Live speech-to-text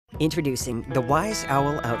Introducing the Wise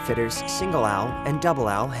Owl Outfitters Single Owl and Double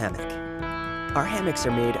Owl Hammock. Our hammocks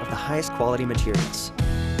are made of the highest quality materials.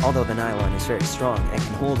 Although the nylon is very strong and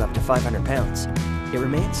can hold up to 500 pounds, it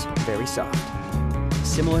remains very soft.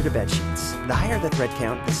 Similar to bed sheets, the higher the thread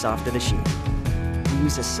count, the softer the sheet. We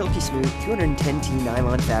use a silky smooth 210T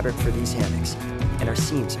nylon fabric for these hammocks, and our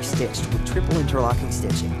seams are stitched with triple interlocking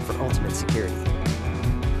stitching for ultimate security.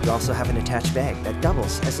 We also have an attached bag that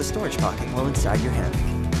doubles as a storage pocket while inside your hammock.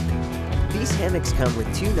 These hammocks come with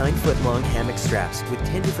two 9-foot-long hammock straps with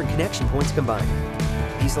 10 different connection points combined.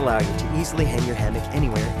 These allow you to easily hang your hammock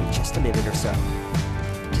anywhere in just a minute or so.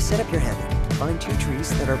 To set up your hammock, find two trees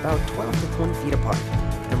that are about 12 to 20 feet apart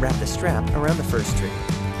and wrap the strap around the first tree.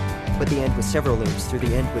 Put the end with several loops through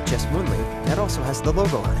the end with just one loop that also has the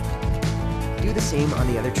logo on it. Do the same on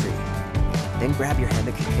the other tree. Then grab your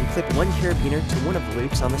hammock and clip one carabiner to one of the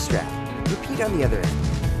loops on the strap. Repeat on the other end.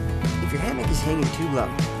 If your hammock is hanging too low,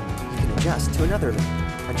 you can adjust to another loop.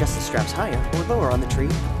 Adjust the straps higher or lower on the tree,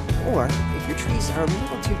 or if your trees are a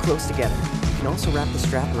little too close together, you can also wrap the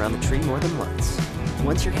strap around the tree more than once.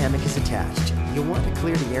 Once your hammock is attached, you'll want to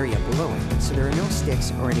clear the area below it so there are no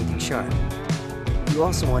sticks or anything sharp. You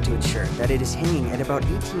also want to ensure that it is hanging at about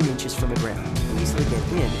 18 inches from the ground to easily get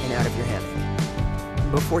in and out of your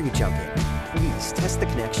hammock. Before you jump in, please test the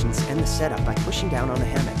connections and the setup by pushing down on the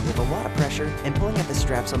hammock with a lot of pressure and pulling at the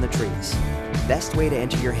straps on the trees. Best way to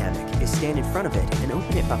enter your hammock is stand in front of it and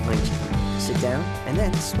open it behind you. Sit down and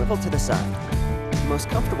then swivel to the side. The most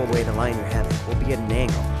comfortable way to lie in your hammock will be at an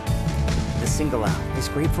angle. The single owl is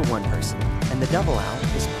great for one person, and the double owl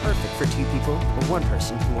is perfect for two people or one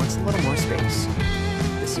person who wants a little more space.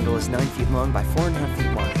 The single is 9 feet long by 4.5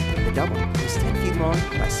 feet wide, and the double is 10 feet long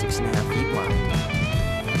by 6.5 feet wide.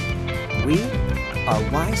 We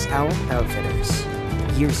are Wise Owl Outfitters.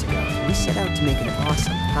 Years ago, we set out to make an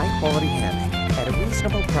awesome, high-quality hammock at a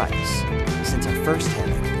reasonable price. Since our first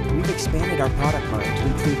hammock, we've expanded our product line to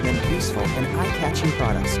include many useful and eye-catching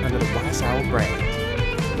products under the Wise Owl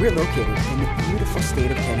brand. We're located in the beautiful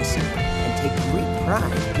state of Tennessee and take great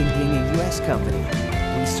pride in being a U.S. company.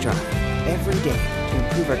 We strive every day to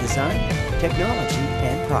improve our design, technology,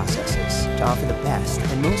 and processes to offer the best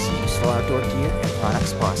and most useful outdoor gear and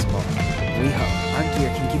products possible. We hope our gear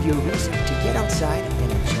can give you a reason to get outside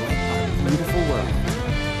and enjoy our beautiful world.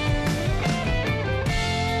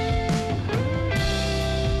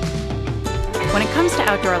 When it comes to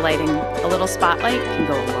outdoor lighting, a little spotlight can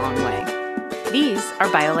go a long way. These are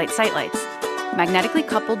BioLite SiteLights, magnetically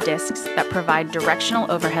coupled discs that provide directional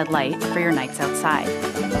overhead light for your nights outside.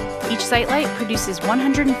 Each SiteLight produces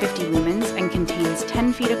 150 lumens and contains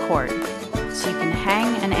 10 feet of cord, so you can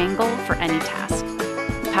hang and angle for any task.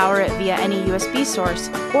 Power it via any USB source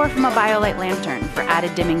or from a BioLite lantern for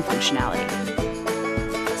added dimming functionality.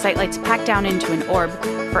 SiteLights pack down into an orb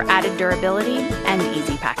for added durability and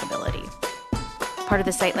easy packability. Part of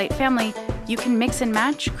the SiteLight family, you can mix and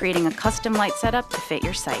match, creating a custom light setup to fit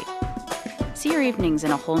your site. See your evenings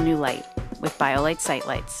in a whole new light with BioLite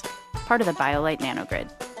SiteLights, part of the BioLite NanoGrid.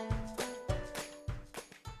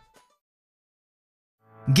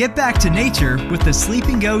 Get back to nature with the Sleep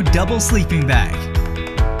 & Go Double Sleeping Bag.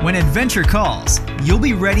 When adventure calls, you'll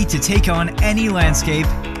be ready to take on any landscape,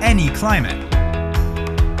 any climate.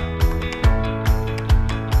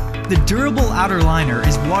 The durable outer liner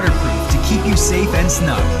is waterproof to keep you safe and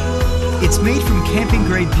snug. It's made from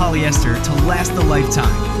camping-grade polyester to last a lifetime,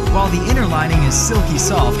 while the inner lining is silky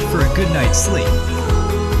soft for a good night's sleep.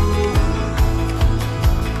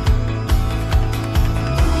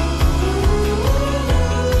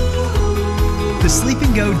 The Sleep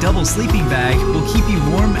 & Go Double Sleeping Bag will keep you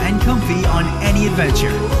warm and comfy on any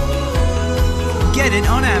adventure. Get it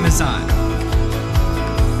on Amazon.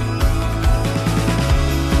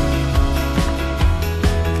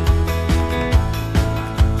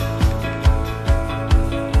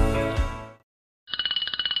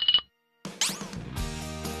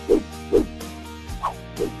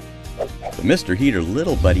 The Mr. Heater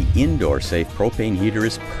Little Buddy Indoor Safe Propane Heater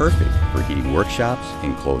is perfect for heating workshops,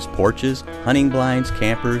 enclosed porches, hunting blinds,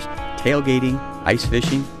 campers, tailgating, ice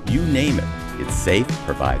fishing, you name it. It's safe,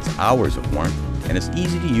 provides hours of warmth, and is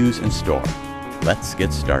easy to use and store. Let's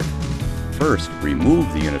get started. First,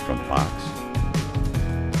 remove the unit from the box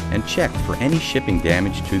and check for any shipping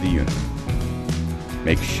damage to the unit.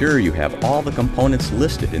 Make sure you have all the components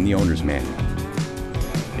listed in the owner's manual.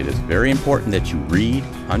 It is very important that you read,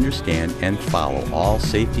 understand, and follow all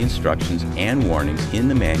safety instructions and warnings in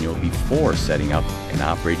the manual before setting up and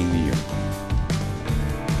operating the unit.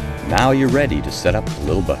 Now you're ready to set up the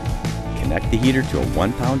Little Buddy. Connect the heater to a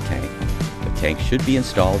 1-pound tank. The tank should be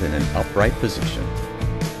installed in an upright position.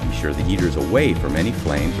 Be sure the heater is away from any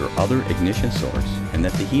flames or other ignition source and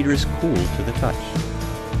that the heater is cool to the touch.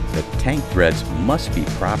 The tank threads must be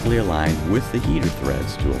properly aligned with the heater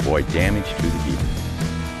threads to avoid damage to the heater.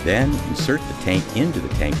 Then insert the tank into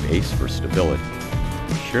the tank base for stability.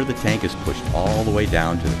 Be sure the tank is pushed all the way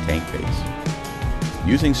down to the tank base.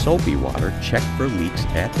 Using soapy water, check for leaks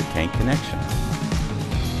at the tank connection.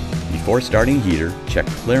 Before starting heater, check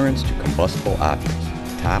clearance to combustible objects.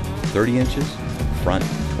 Top 30 inches, front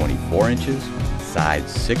 24 inches,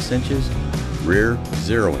 sides 6 inches, rear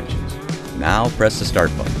 0 inches. Now press the start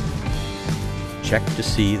button. Check to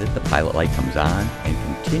see that the pilot light comes on and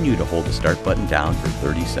continue to hold the start button down for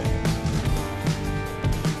 30 seconds.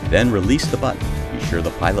 Then release the button. Be sure the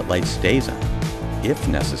pilot light stays on. If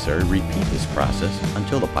necessary, repeat this process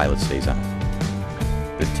until the pilot stays on.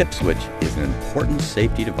 The tip switch is an important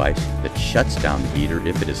safety device that shuts down the heater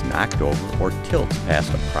if it is knocked over or tilts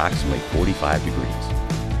past approximately 45 degrees.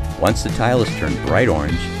 Once the tile is turned bright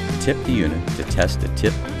orange, tip the unit to test the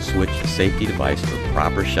tip switch safety device for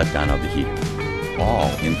proper shutdown of the heater.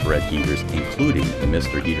 All infrared heaters, including the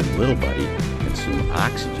Mr. Heater Little Buddy, consume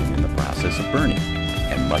oxygen in the process of burning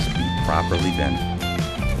and must be properly vented.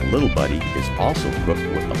 The Little Buddy is also equipped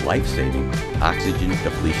with a life-saving oxygen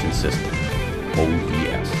depletion system,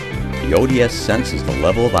 ODS. The ODS senses the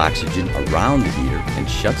level of oxygen around the heater and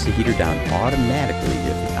shuts the heater down automatically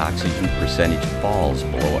if the oxygen percentage falls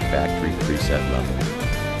below a factory preset level.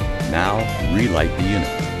 Now relight the unit.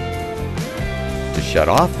 To shut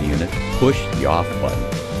off the unit, push the off button.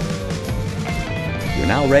 You're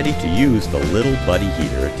now ready to use the Little Buddy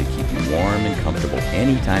heater to keep you warm and comfortable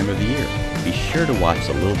any time of the year. Be sure to watch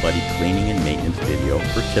the Little Buddy cleaning and maintenance video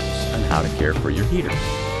for tips on how to care for your heater.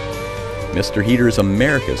 Mr. Heater is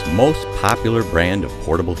America's most popular brand of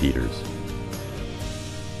portable heaters.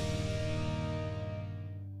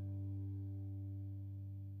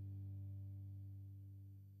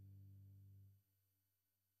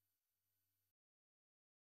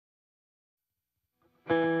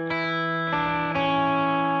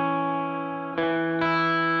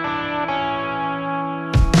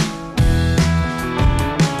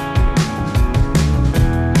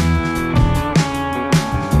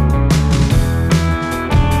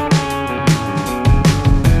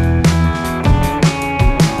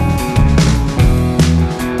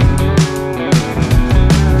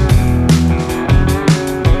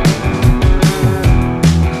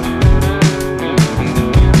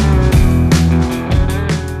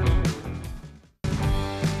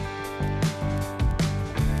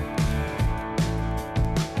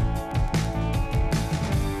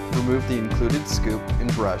 Remove the included scoop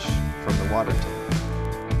and brush from the water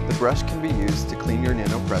tank. The brush can be used to clean your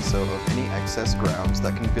Nanopresso of any excess grounds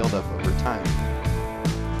that can build up over time.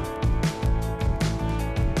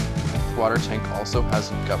 The water tank also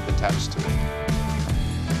has a cup attached to it.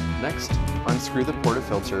 Next, unscrew the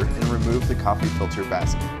portafilter and remove the coffee filter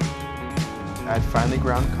basket. Add finely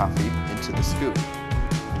ground coffee into the scoop.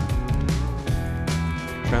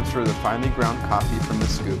 Transfer the finely ground coffee from the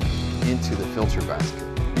scoop into the filter basket.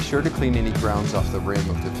 Be sure to clean any grounds off the rim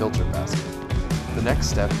of the filter basket. The next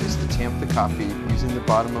step is to tamp the coffee using the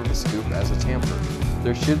bottom of the scoop as a tamper.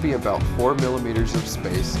 There should be about 4 millimeters of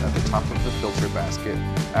space at the top of the filter basket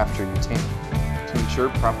after you tamp. To ensure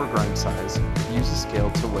proper grind size, use a scale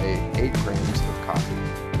to weigh 8 grams of coffee.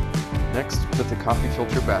 Next, put the coffee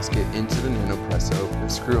filter basket into the Nanopresso and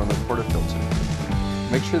screw on the portafilter.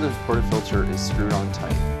 Make sure the portafilter is screwed on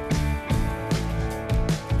tight.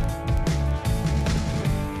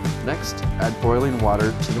 Next, add boiling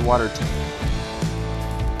water to the water tank.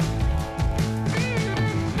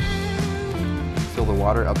 Fill the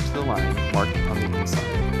water up to the line marked on the inside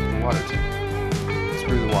of the water tank.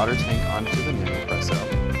 Screw the water tank onto the Nanopresso.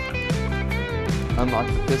 Unlock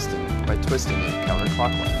the piston by twisting it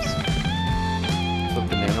counterclockwise. Flip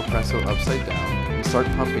the Nanopresso upside down and start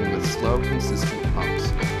pumping with slow, consistent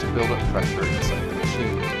pumps to build up pressure inside the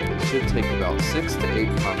machine. It should take about 6 to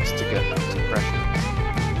 8 pumps to get up to pressure.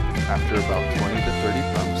 After about 20 to 30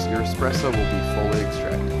 pumps, your espresso will be fully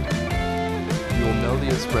extracted. You will know the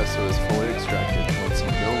espresso is fully extracted once you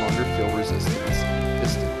no longer feel resistance in the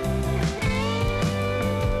piston.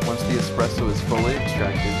 Once the espresso is fully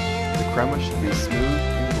extracted, the crema should be smooth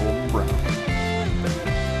and golden brown.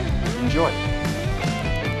 Enjoy!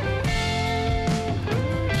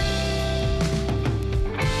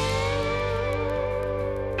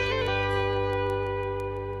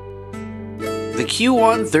 The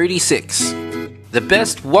Q136, the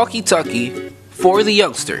best walkie-talkie for the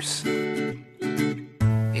youngsters.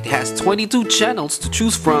 It has 22 channels to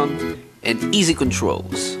choose from and easy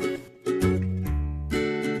controls.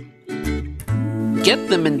 Get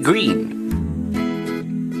them in green.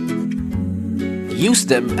 Use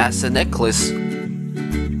them as a necklace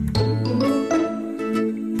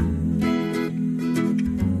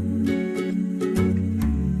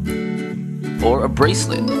or a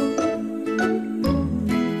bracelet.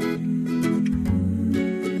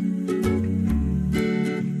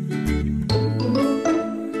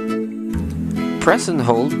 Press and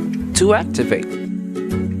hold to activate.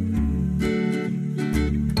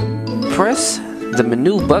 Press the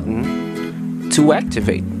menu button to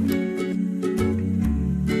activate.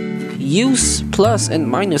 Use plus and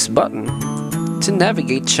minus button to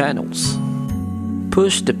navigate channels.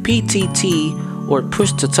 Push the PTT or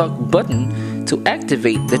push to talk button to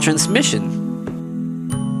activate the transmission.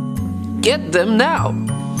 Get them now!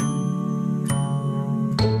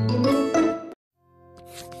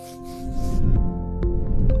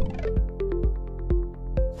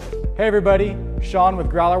 Hey everybody, Sean with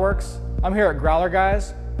GrowlerWerks. I'm here at Growler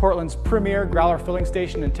Guys, Portland's premier growler filling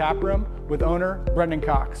station and tap room with owner Brendan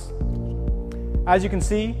Cox. As you can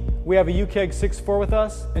see, we have a uKeg 6.4 with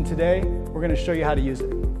us, and today we're going to show you how to use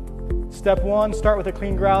it. Step 1, start with a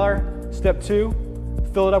clean growler. Step 2,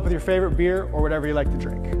 fill it up with your favorite beer or whatever you like to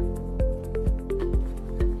drink.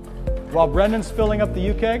 While Brendan's filling up the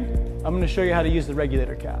uKeg, I'm going to show you how to use the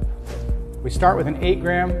regulator cap. We start with an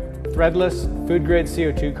 8-gram threadless food-grade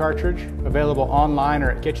CO2 cartridge available online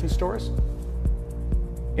or at kitchen stores.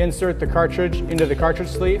 Insert the cartridge into the cartridge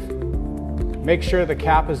sleeve. Make sure the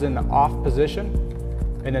cap is in the off position,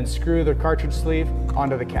 and then screw the cartridge sleeve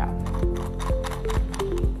onto the cap.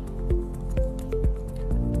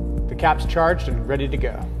 The cap's charged and ready to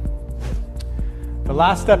go. The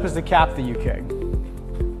last step is to cap the uKeg.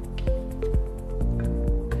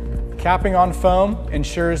 Capping on foam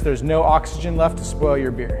ensures there's no oxygen left to spoil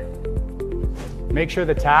your beer. Make sure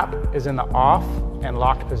the tap is in the off and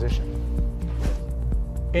locked position.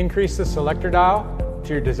 Increase the selector dial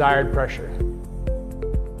to your desired pressure.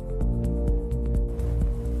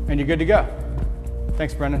 And you're good to go.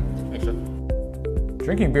 Thanks, Brendan. Thanks, sir.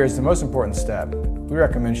 Drinking beer is the most important step. We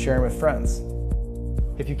recommend sharing with friends.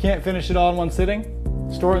 If you can't finish it all in one sitting,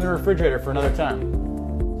 store it in the refrigerator for another time.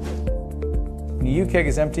 When your uKeg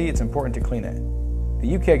is empty, it's important to clean it.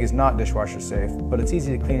 The uKeg is not dishwasher safe, but it's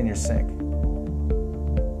easy to clean in your sink.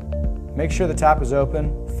 Make sure the tap is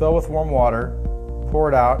open, fill with warm water, pour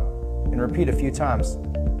it out, and repeat a few times.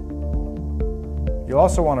 You'll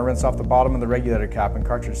also want to rinse off the bottom of the regulator cap and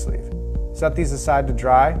cartridge sleeve. Set these aside to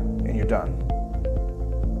dry, and you're done.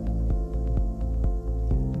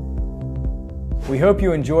 We hope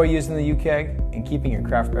you enjoy using the uKeg and keeping your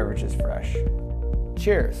craft beverages fresh.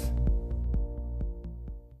 Cheers!